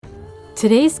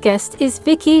Today's guest is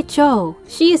Vicky Zhou.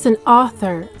 She is an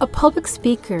author, a public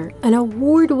speaker, an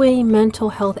award-winning mental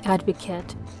health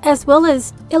advocate, as well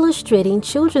as illustrating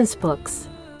children's books.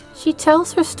 She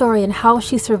tells her story and how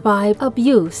she survived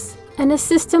abuse and a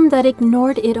system that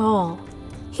ignored it all.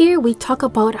 Here we talk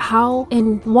about how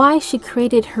and why she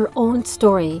created her own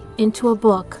story into a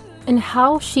book and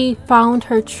how she found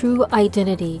her true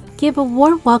identity. Give a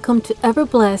warm welcome to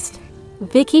ever-blessed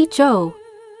Vicky Zhou.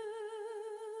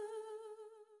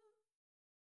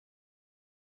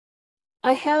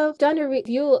 I have done a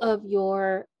review of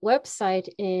your website,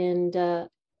 and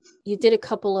you did a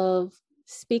couple of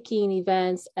speaking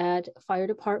events at fire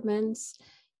departments,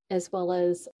 as well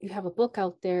as you have a book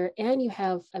out there, and you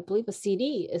have, I believe, a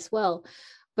CD as well.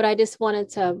 But I just wanted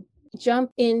to jump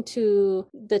into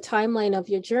the timeline of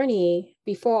your journey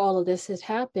before all of this has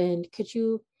happened.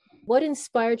 What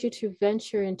inspired you to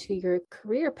venture into your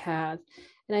career path?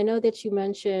 And I know that you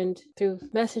mentioned through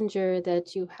Messenger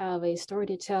that you have a story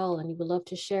to tell and you would love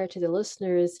to share to the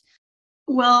listeners.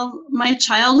 Well, my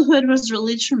childhood was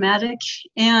really traumatic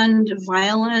and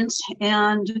violent,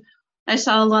 and I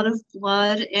saw a lot of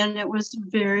blood, and it was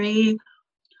very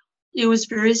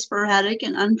sporadic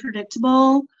and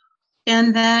unpredictable.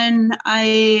 And then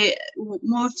I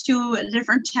moved to a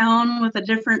different town with a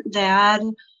different dad,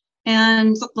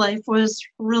 and life was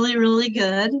really, really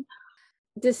good.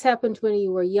 This happened when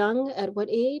you were young. At what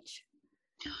age?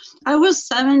 I was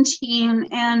 17,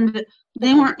 and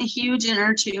they weren't huge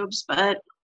inner tubes, but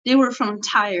they were from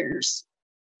tires.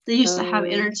 They used to have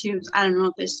inner tubes. I don't know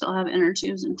if they still have inner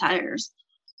tubes and tires,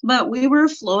 but we were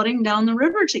floating down the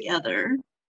river together.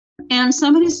 And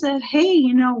somebody said, hey,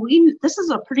 this is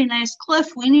a pretty nice cliff.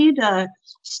 We need to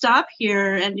stop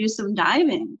here and do some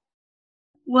diving.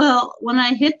 Well, when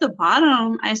I hit the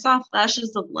bottom, I saw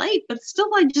flashes of light, but still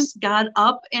I just got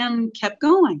up and kept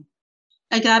going.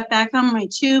 I got back on my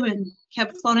tube and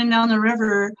kept floating down the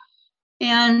river.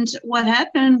 And what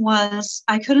happened was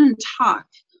I couldn't talk.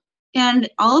 And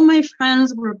all of my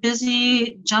friends were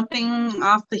busy jumping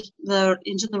off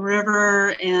into the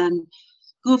river and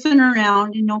goofing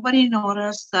around, and nobody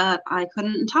noticed that I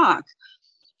couldn't talk.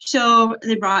 So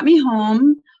they brought me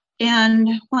home. And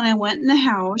when I went in the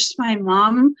house, my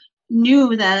mom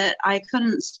knew that I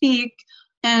couldn't speak.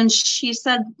 And she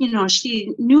said,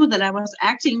 she knew that I was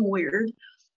acting weird.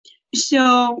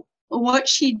 So what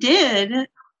she did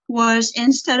was,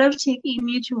 instead of taking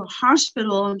me to a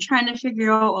hospital and trying to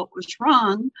figure out what was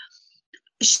wrong,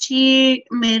 she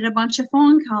made a bunch of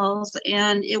phone calls,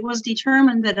 and it was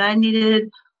determined that I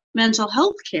needed mental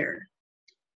health care.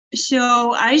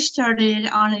 So I started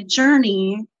on a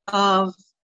journey of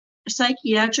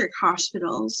psychiatric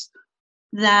hospitals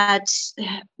that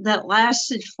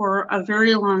lasted for a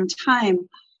very long time.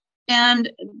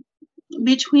 And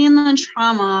between the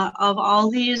trauma of all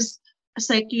these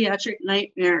psychiatric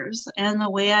nightmares and the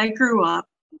way I grew up,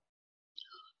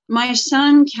 my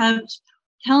son kept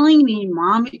telling me,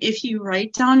 Mom, if you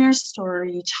write down your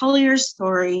story, tell your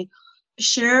story,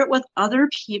 share it with other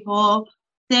people,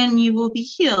 then you will be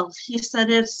healed. He said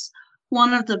it's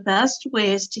one of the best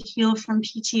ways to heal from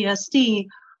PTSD.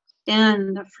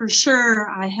 And for sure,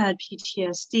 I had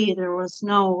PTSD. There was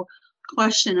no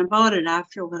question about it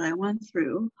after what I went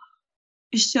through.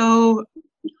 So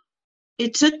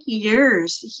it took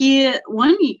years.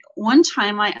 One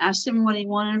time I asked him what he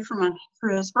wanted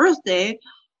for his birthday,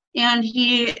 and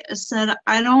he said,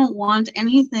 I don't want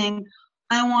anything.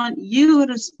 I want you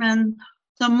to spend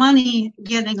the money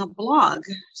getting a blog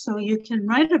so you can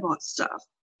write about stuff.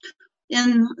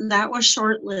 And that was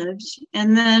short-lived.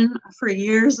 And then for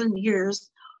years and years,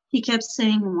 he kept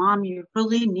saying, Mom, you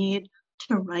really need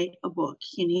to write a book.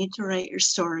 You need to write your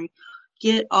story.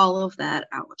 Get all of that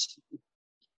out.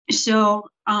 So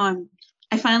I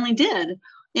finally did.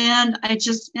 And I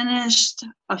just finished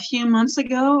a few months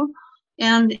ago,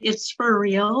 and it's for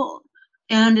real,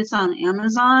 and it's on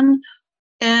Amazon.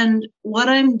 And what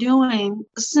I'm doing,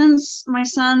 since my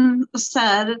son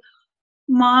said,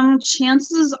 Mom,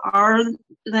 chances are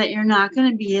that you're not going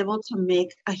to be able to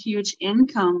make a huge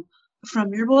income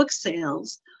from your book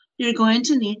sales. You're going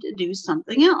to need to do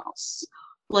something else,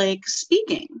 like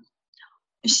speaking.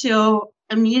 So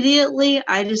immediately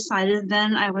I decided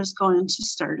then I was going to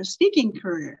start a speaking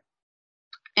career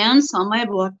and sell my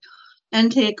book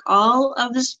and take all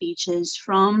of the speeches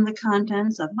from the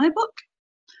contents of my book.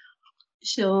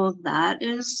 So that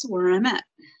is where I'm at.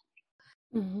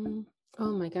 Mm-hmm.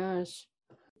 Oh my gosh.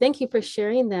 Thank you for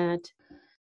sharing that.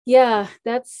 Yeah,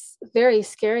 that's very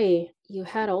scary. You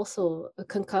had also a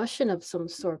concussion of some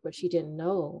sort, but you didn't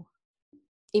know.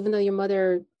 Even though your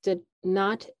mother did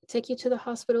not take you to the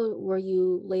hospital? Were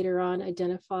you later on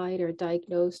identified or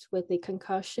diagnosed with a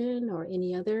concussion or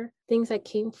any other things that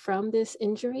came from this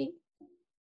injury?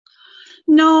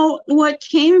 No, what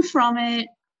came from it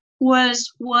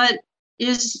was what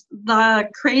is the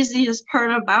craziest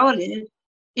part about it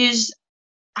is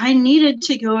I needed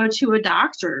to go to a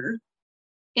doctor.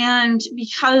 And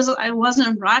because I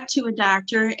wasn't brought to a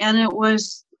doctor and I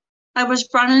was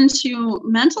brought into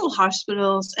mental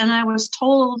hospitals and I was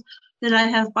told that I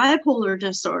have bipolar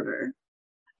disorder.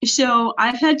 So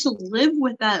I've had to live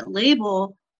with that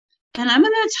label. And I'm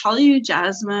going to tell you,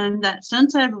 Jasmine, that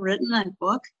since I've written that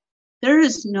book, there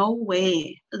is no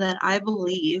way that I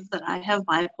believe that I have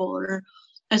bipolar.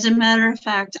 As a matter of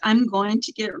fact, I'm going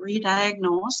to get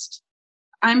re-diagnosed.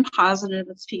 I'm positive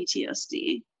it's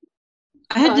PTSD.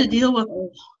 I had to deal with a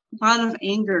lot of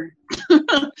anger.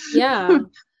 Yeah,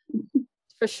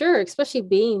 for sure, especially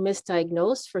being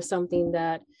misdiagnosed for something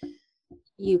that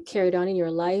you carried on in your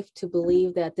life, to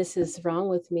believe that this is wrong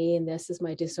with me and this is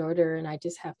my disorder and I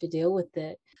just have to deal with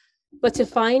it. But to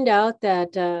find out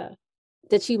that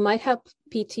that you might have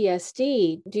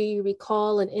PTSD, do you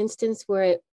recall an instance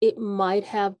where it might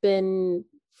have been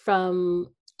from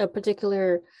a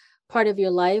particular part of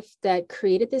your life that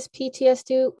created this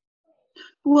PTSD?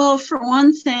 Well, for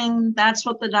one thing, that's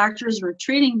what the doctors were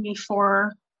treating me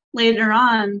for later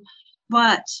on.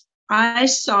 But I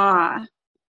saw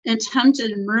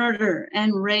attempted murder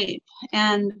and rape,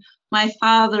 and my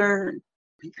father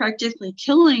practically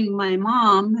killing my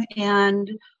mom,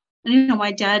 and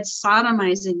my dad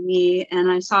sodomizing me,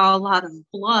 and I saw a lot of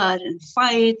blood and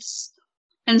fights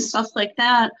and stuff like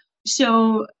that.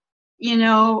 So,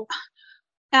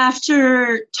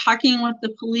 after talking with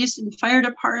the police and fire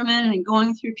department and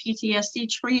going through PTSD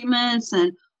treatments,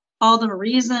 and all the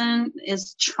reason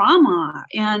is trauma,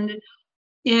 and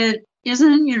it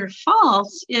isn't your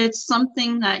fault. It's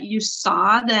something that you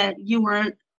saw that you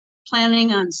weren't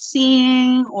planning on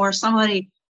seeing, or somebody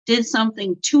did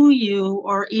something to you,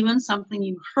 or even something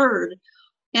you heard.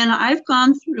 And I've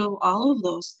gone through all of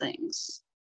those things.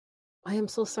 I am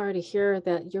so sorry to hear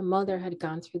that your mother had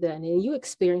gone through that and you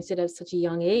experienced it at such a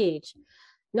young age.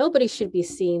 Nobody should be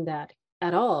seeing that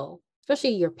at all,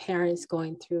 especially your parents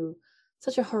going through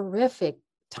such a horrific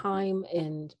time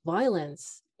and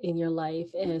violence in your life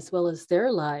as well as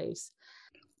their lives.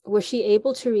 Was she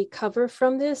able to recover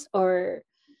from this, or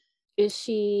is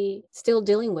she still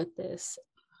dealing with this?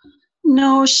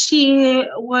 No, she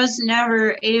was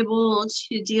never able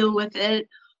to deal with it.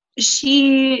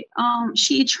 She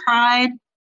tried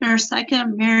in her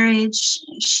second marriage.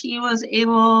 She was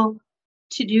able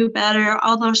to do better,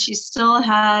 although she still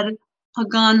had a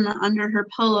gun under her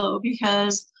pillow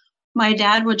because my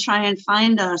dad would try and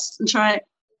find us and try.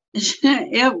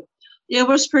 It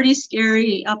was pretty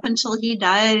scary up until he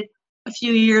died a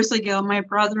few years ago. My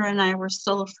brother and I were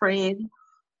still afraid.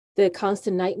 The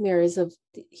constant nightmares of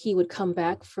he would come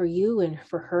back for you and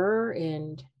for her,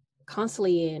 and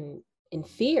constantly in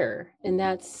fear. And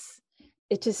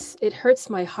it hurts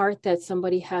my heart that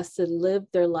somebody has to live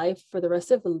their life for the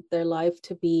rest of their life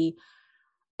to be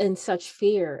in such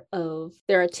fear of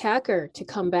their attacker to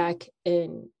come back.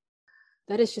 And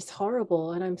that is just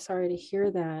horrible. And I'm sorry to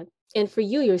hear that. And for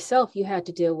you yourself, you had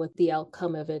to deal with the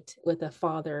outcome of it with a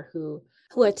father who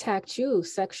attacked you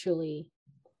sexually.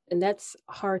 And that's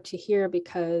hard to hear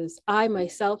because I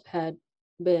myself had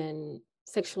been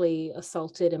sexually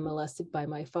assaulted and molested by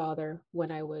my father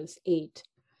when I was 8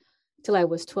 till I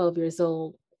was 12 years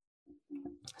old.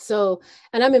 So,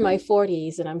 and I'm in my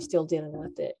 40s and I'm still dealing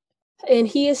with it. And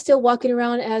he is still walking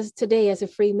around as today as a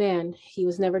free man. He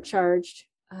was never charged.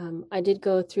 I did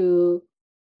go through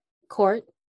court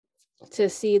to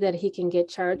see that he can get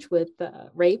charged with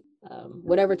rape,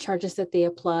 whatever charges that they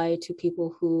apply to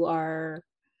people who are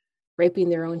raping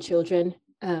their own children.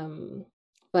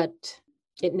 But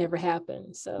it never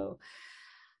happened. So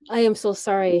I am so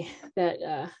sorry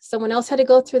that someone else had to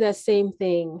go through that same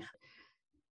thing.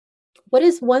 What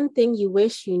is one thing you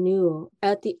wish you knew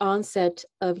at the onset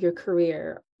of your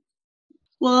career?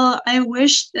 Well, I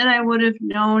wish that I would have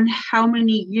known how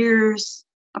many years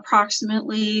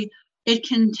approximately it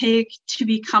can take to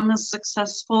become a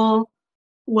successful,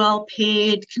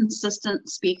 well-paid, consistent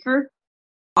speaker.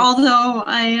 Although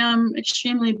I am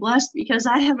extremely blessed because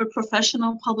I have a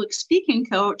professional public speaking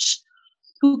coach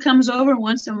who comes over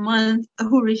once a month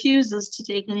who refuses to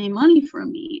take any money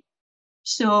from me.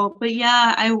 So, but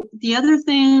yeah, the other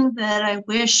thing that I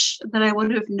wish that I would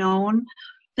have known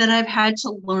that I've had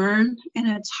to learn, and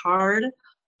it's hard,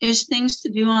 is things to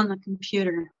do on the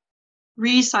computer.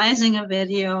 Resizing a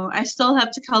video. I still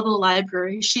have to call the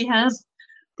library. She has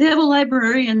they have a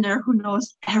librarian there who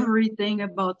knows everything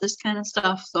about this kind of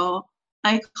stuff. So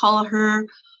I call her.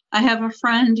 I have a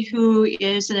friend who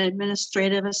is an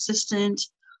administrative assistant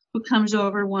who comes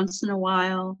over once in a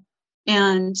while,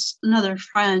 and another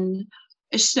friend.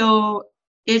 So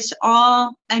it's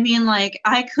all, I mean, like,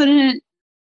 I couldn't,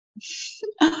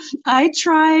 I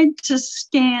tried to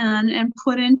scan and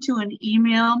put into an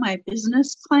email my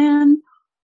business plan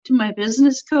to my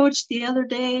business coach the other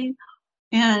day,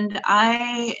 and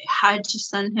I had to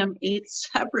send him 8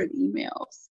 separate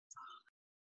emails.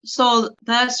 So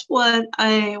that's what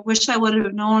I wish I would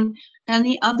have known. And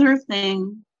the other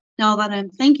thing, now that I'm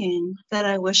thinking, that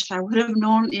I wish I would have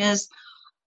known is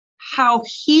how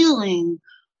healing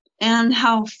and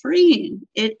how freeing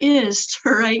it is to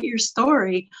write your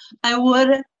story. I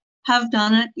would have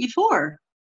done it before.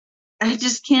 I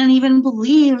just can't even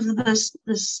believe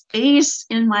the space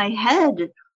in my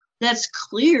head that's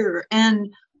clear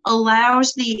and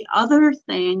allows the other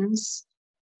things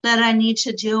that I need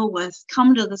to deal with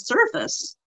come to the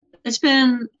surface.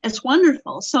 It's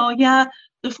wonderful. So yeah,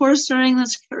 before starting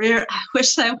this career, I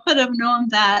wish I would have known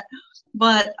that,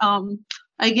 but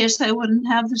I guess I wouldn't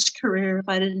have this career if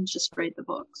I didn't just write the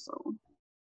book. So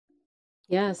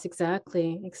Yes,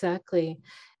 exactly. Exactly.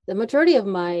 The majority of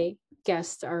my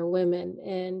guests are women,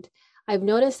 and I've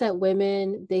noticed that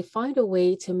women, they find a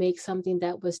way to make something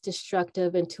that was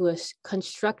destructive into a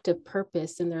constructive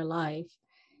purpose in their life.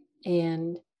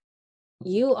 And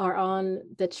you are on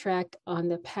the track, on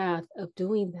the path of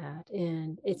doing that.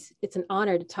 And it's an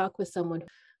honor to talk with someone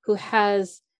who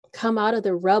has come out of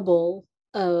the rubble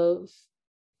of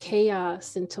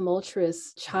chaos and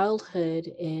tumultuous childhood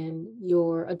and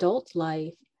your adult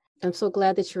life. I'm so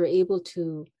glad that you're able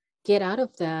to get out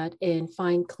of that and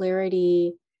find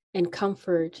clarity and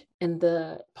comfort and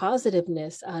the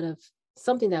positiveness out of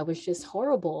something that was just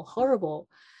horrible, horrible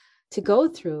to go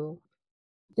through.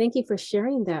 Thank you for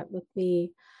sharing that with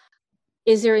me.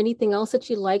 Is there anything else that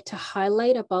you'd like to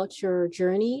highlight about your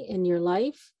journey in your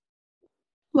life?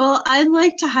 well, I'd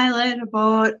like to highlight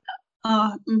about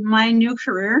my new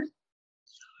career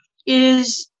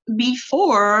is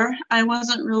before I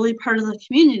wasn't really part of the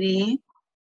community,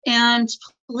 and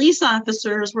police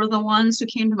officers were the ones who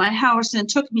came to my house and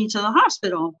took me to the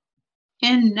hospital.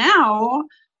 And now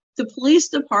the police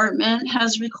department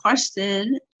has requested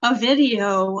a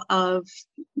video of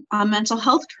a mental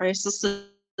health crisis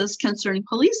concerning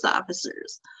police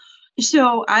officers.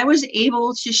 So I was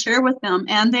able to share with them,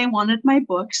 and they wanted my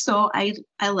book. So I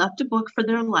left a book for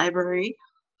their library.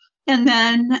 And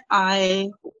then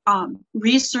I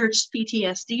researched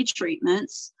PTSD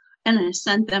treatments, and I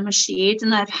sent them a sheet,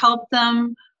 and I've helped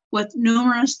them with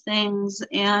numerous things.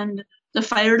 And the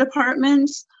fire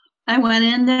department, I went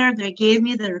in there, they gave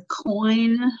me their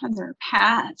coin and their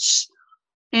patch.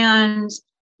 And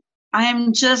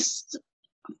I'm just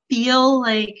feel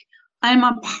like I'm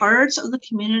a part of the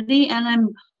community, and I'm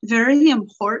very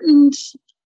important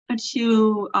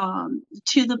to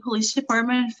the police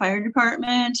department, fire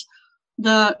department,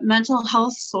 the mental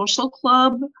health social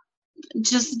club,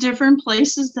 just different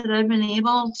places that I've been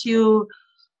able to.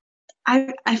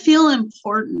 I feel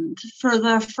important for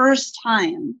the first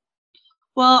time.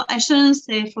 Well, I shouldn't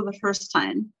say for the first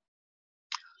time,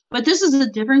 but this is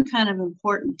a different kind of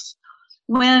importance.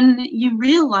 When you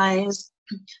realize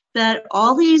that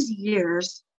all these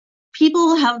years,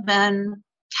 people have been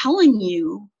telling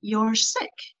you you're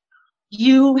sick.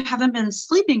 You haven't been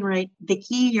sleeping right,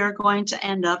 Vicki. You're going to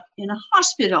end up in a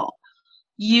hospital.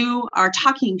 You are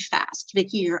talking fast,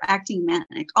 Vicki. You're acting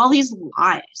manic. All these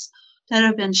lies that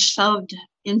have been shoved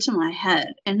into my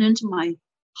head and into my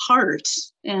heart.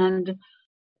 And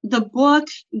the book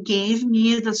gave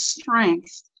me the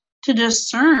strength to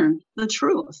discern the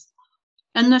truth.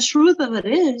 And the truth of it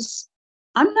is,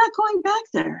 I'm not going back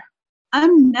there.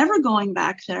 I'm never going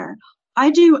back there. I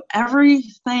do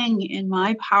everything in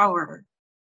my power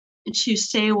to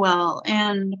stay well.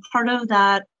 And part of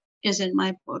that is in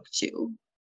my book too.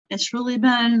 It's really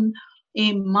been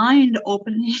a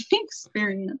mind-opening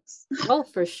experience. Oh,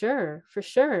 for sure, for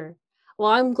sure.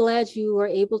 Well, I'm glad you were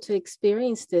able to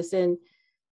experience this. And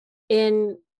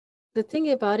the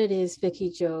thing about it is, Vicki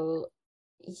Jo,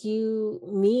 you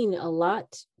mean a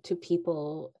lot to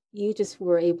people. You just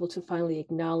were able to finally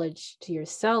acknowledge to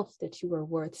yourself that you were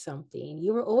worth something.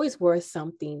 You were always worth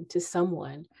something to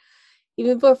someone,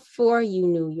 even before you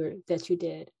knew that you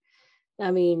did.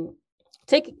 I mean,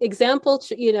 take example,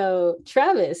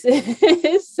 Travis.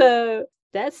 So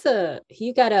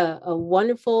you got a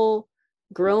wonderful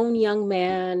grown young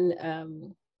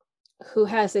man who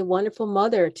has a wonderful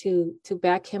mother to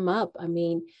back him up. I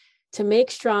mean, to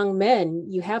make strong men,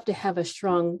 you have to have a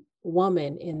strong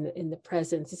woman in the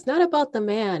presence. It's not about the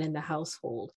man in the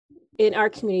household. In our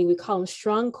community, we call them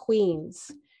strong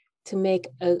queens to make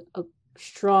a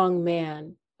strong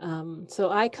man. So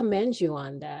I commend you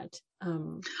on that.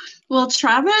 Well,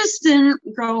 Travis didn't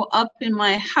grow up in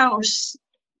my house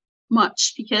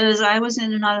much because I was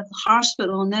in and out of the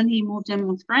hospital, and then he moved in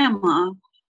with grandma.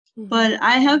 But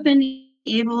I have been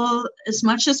able, as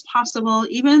much as possible,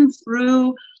 even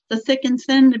through the thick and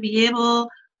thin, to be able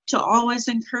to always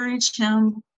encourage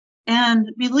him and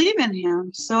believe in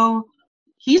him. So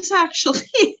he's actually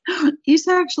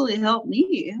helped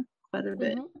me quite a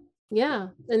bit. Yeah.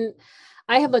 And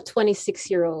I have a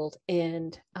 26-year-old,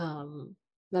 and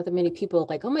not that many people are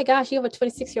like, oh my gosh, you have a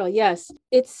 26-year-old. Yes,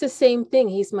 it's the same thing.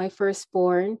 He's my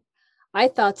firstborn. I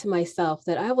thought to myself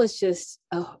that I was just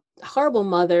a horrible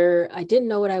mother. I didn't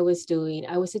know what I was doing.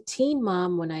 I was a teen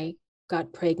mom when I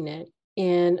got pregnant,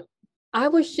 and I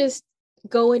was just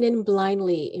going in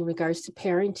blindly in regards to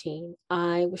parenting.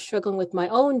 I was struggling with my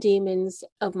own demons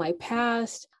of my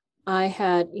past. I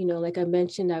had, like I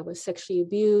mentioned, I was sexually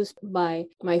abused by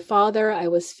my father. I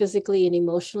was physically and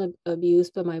emotionally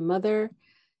abused by my mother.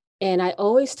 And I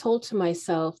always told to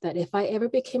myself that if I ever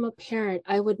became a parent,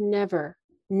 I would never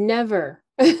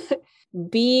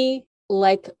be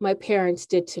like my parents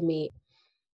did to me.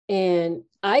 And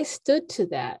I stood to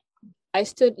that. I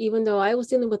stood, even though I was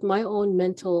dealing with my own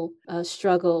mental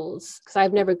struggles, because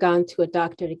I've never gone to a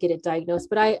doctor to get it diagnosed,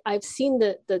 but I've seen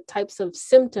the types of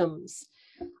symptoms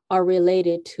are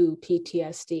related to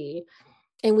PTSD.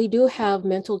 And we do have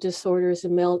mental disorders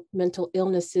and mental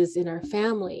illnesses in our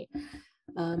family.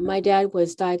 My dad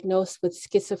was diagnosed with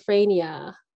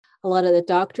schizophrenia. A lot of the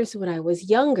doctors, when I was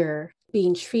younger,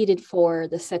 being treated for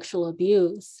the sexual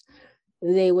abuse,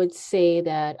 they would say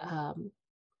that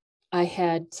I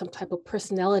had some type of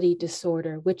personality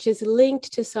disorder, which is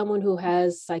linked to someone who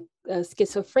has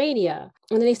schizophrenia.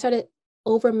 And then they started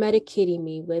over-medicating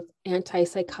me with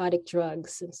antipsychotic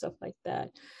drugs and stuff like that.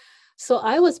 So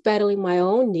I was battling my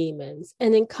own demons,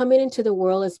 and then coming into the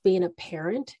world as being a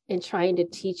parent and trying to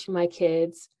teach my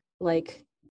kids like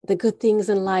the good things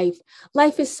in life.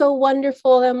 Life is so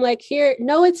wonderful. I'm like, here,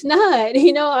 no, it's not.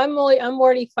 I'm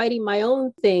already fighting my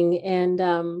own thing.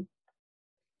 And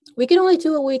we can only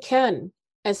do what we can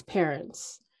as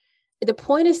parents. The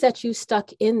point is that you stuck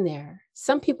in there.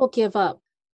 Some people give up.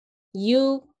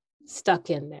 You stuck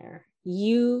in there.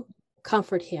 You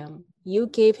comfort him. You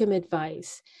gave him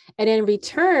advice. And in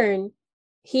return,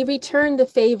 he returned the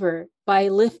favor by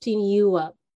lifting you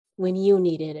up when you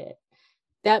needed it.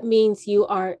 That means you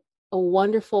are a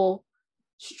wonderful,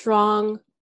 strong,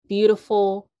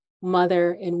 beautiful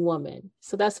mother and woman.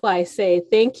 So that's why I say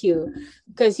thank you,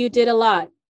 because you did a lot.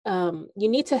 You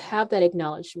need to have that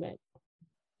acknowledgement.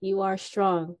 You are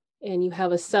strong, and you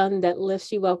have a son that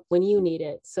lifts you up when you need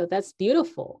it. So that's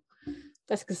beautiful.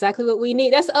 That's exactly what we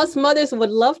need. That's us mothers would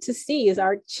love to see, is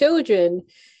our children,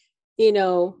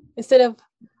 instead of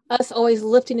us always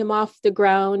lifting them off the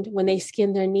ground when they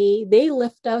skin their knee, they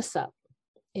lift us up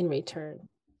in return.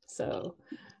 So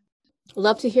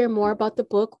love to hear more about the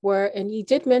book, and you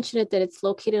did mention it, that it's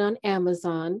located on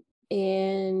Amazon.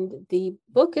 And the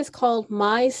book is called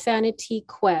My Sanity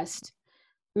Quest: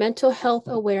 Mental Health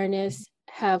Awareness,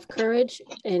 Have Courage,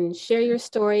 and Share Your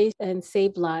Stories and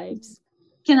Save Lives.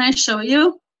 Can I show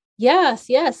you? Yes,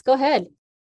 go ahead.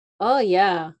 Oh,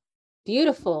 yeah.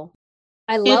 Beautiful.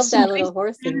 I love that little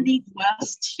horse thing. Sanity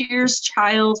Quest, Tears,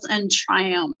 Trials, and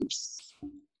Triumphs.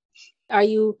 Are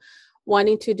you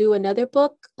wanting to do another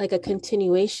book, like a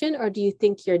continuation, or do you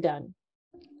think you're done?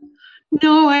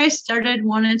 No, I started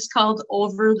one. It's called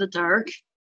Over the Dark,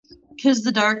 because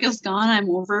the dark is gone. I'm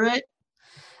over it.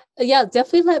 Yeah,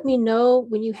 definitely let me know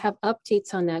when you have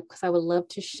updates on that, because I would love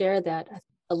to share that.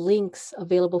 Links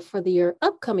available for your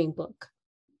upcoming book.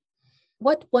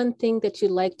 What one thing that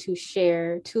you'd like to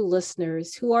share to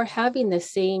listeners who are having the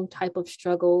same type of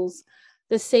struggles,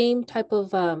 the same type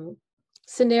of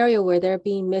scenario where they're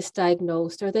being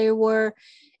misdiagnosed, or they were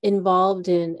involved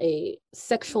in a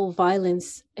sexual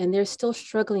violence and they're still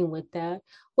struggling with that?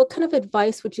 What kind of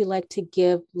advice would you like to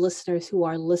give listeners who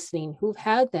are listening, who've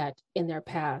had that in their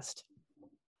past?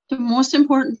 The most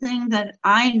important thing that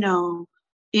I know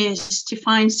is to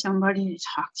find somebody to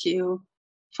talk to,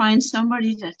 find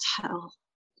somebody to tell.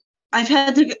 I've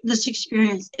had this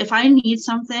experience. If I need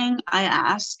something, I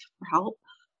ask for help.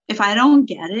 If I don't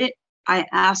get it, I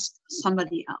ask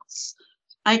somebody else.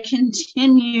 I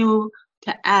continue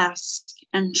to ask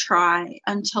and try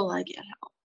until I get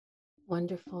help.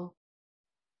 Wonderful.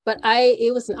 But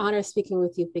it was an honor speaking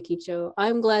with you, Vicki Jo.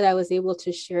 I'm glad I was able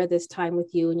to share this time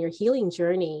with you in your healing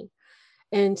journey,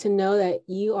 and to know that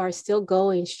you are still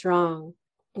going strong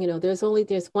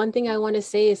there's one thing I want to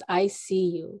say is I see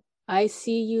you. I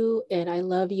see you and I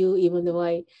love you, even though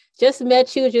I just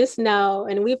met you just now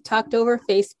and we've talked over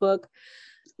Facebook.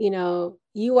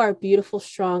 You are a beautiful,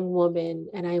 strong woman,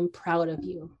 and I am proud of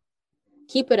you.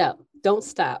 Keep it up. Don't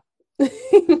stop.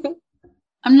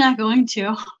 I'm not going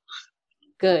to.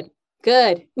 Good.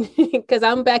 Because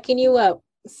I'm backing you up.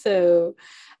 So,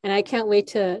 and I can't wait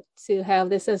to have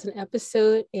this as an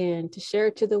episode and to share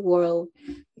it to the world,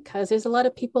 because there's a lot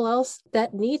of people else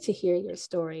that need to hear your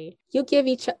story. You give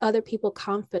each other people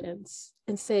confidence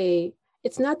and say,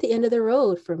 it's not the end of the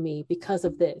road for me because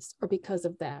of this or because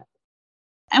of that.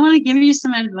 I want to give you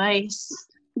some advice.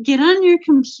 Get on your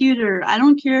computer. I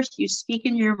don't care if you speak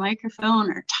in your microphone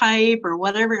or type or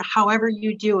whatever, however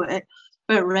you do it,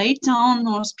 but write down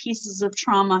those pieces of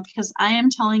trauma, because I am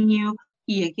telling you,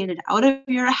 you get it out of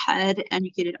your head and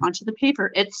you get it onto the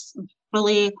paper. It's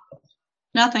really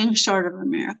nothing short of a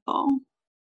miracle.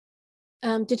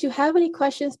 Did you have any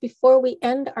questions before we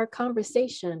end our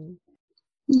conversation?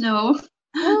 No.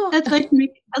 Oh. I'd like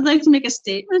to make a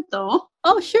statement though.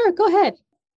 Oh, sure. Go ahead.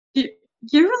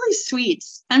 You're really sweet.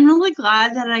 I'm really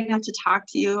glad that I got to talk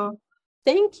to you.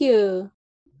 Thank you.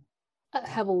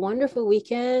 Have a wonderful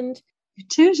weekend. You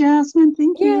too, Jasmine.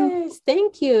 Thank you. Yes,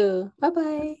 thank you.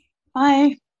 Bye-bye.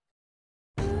 Bye.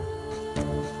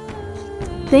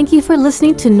 Thank you for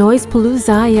listening to Noisepalooza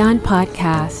Zion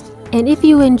podcast. And if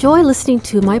you enjoy listening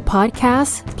to my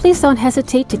podcast, please don't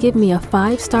hesitate to give me a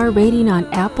 5-star rating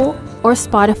on Apple or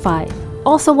Spotify.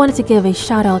 Also wanted to give a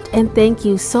shout out and thank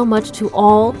you so much to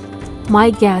all my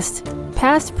guests,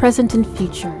 past, present, and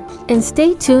future. And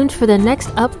stay tuned for the next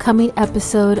upcoming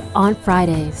episode on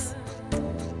Fridays.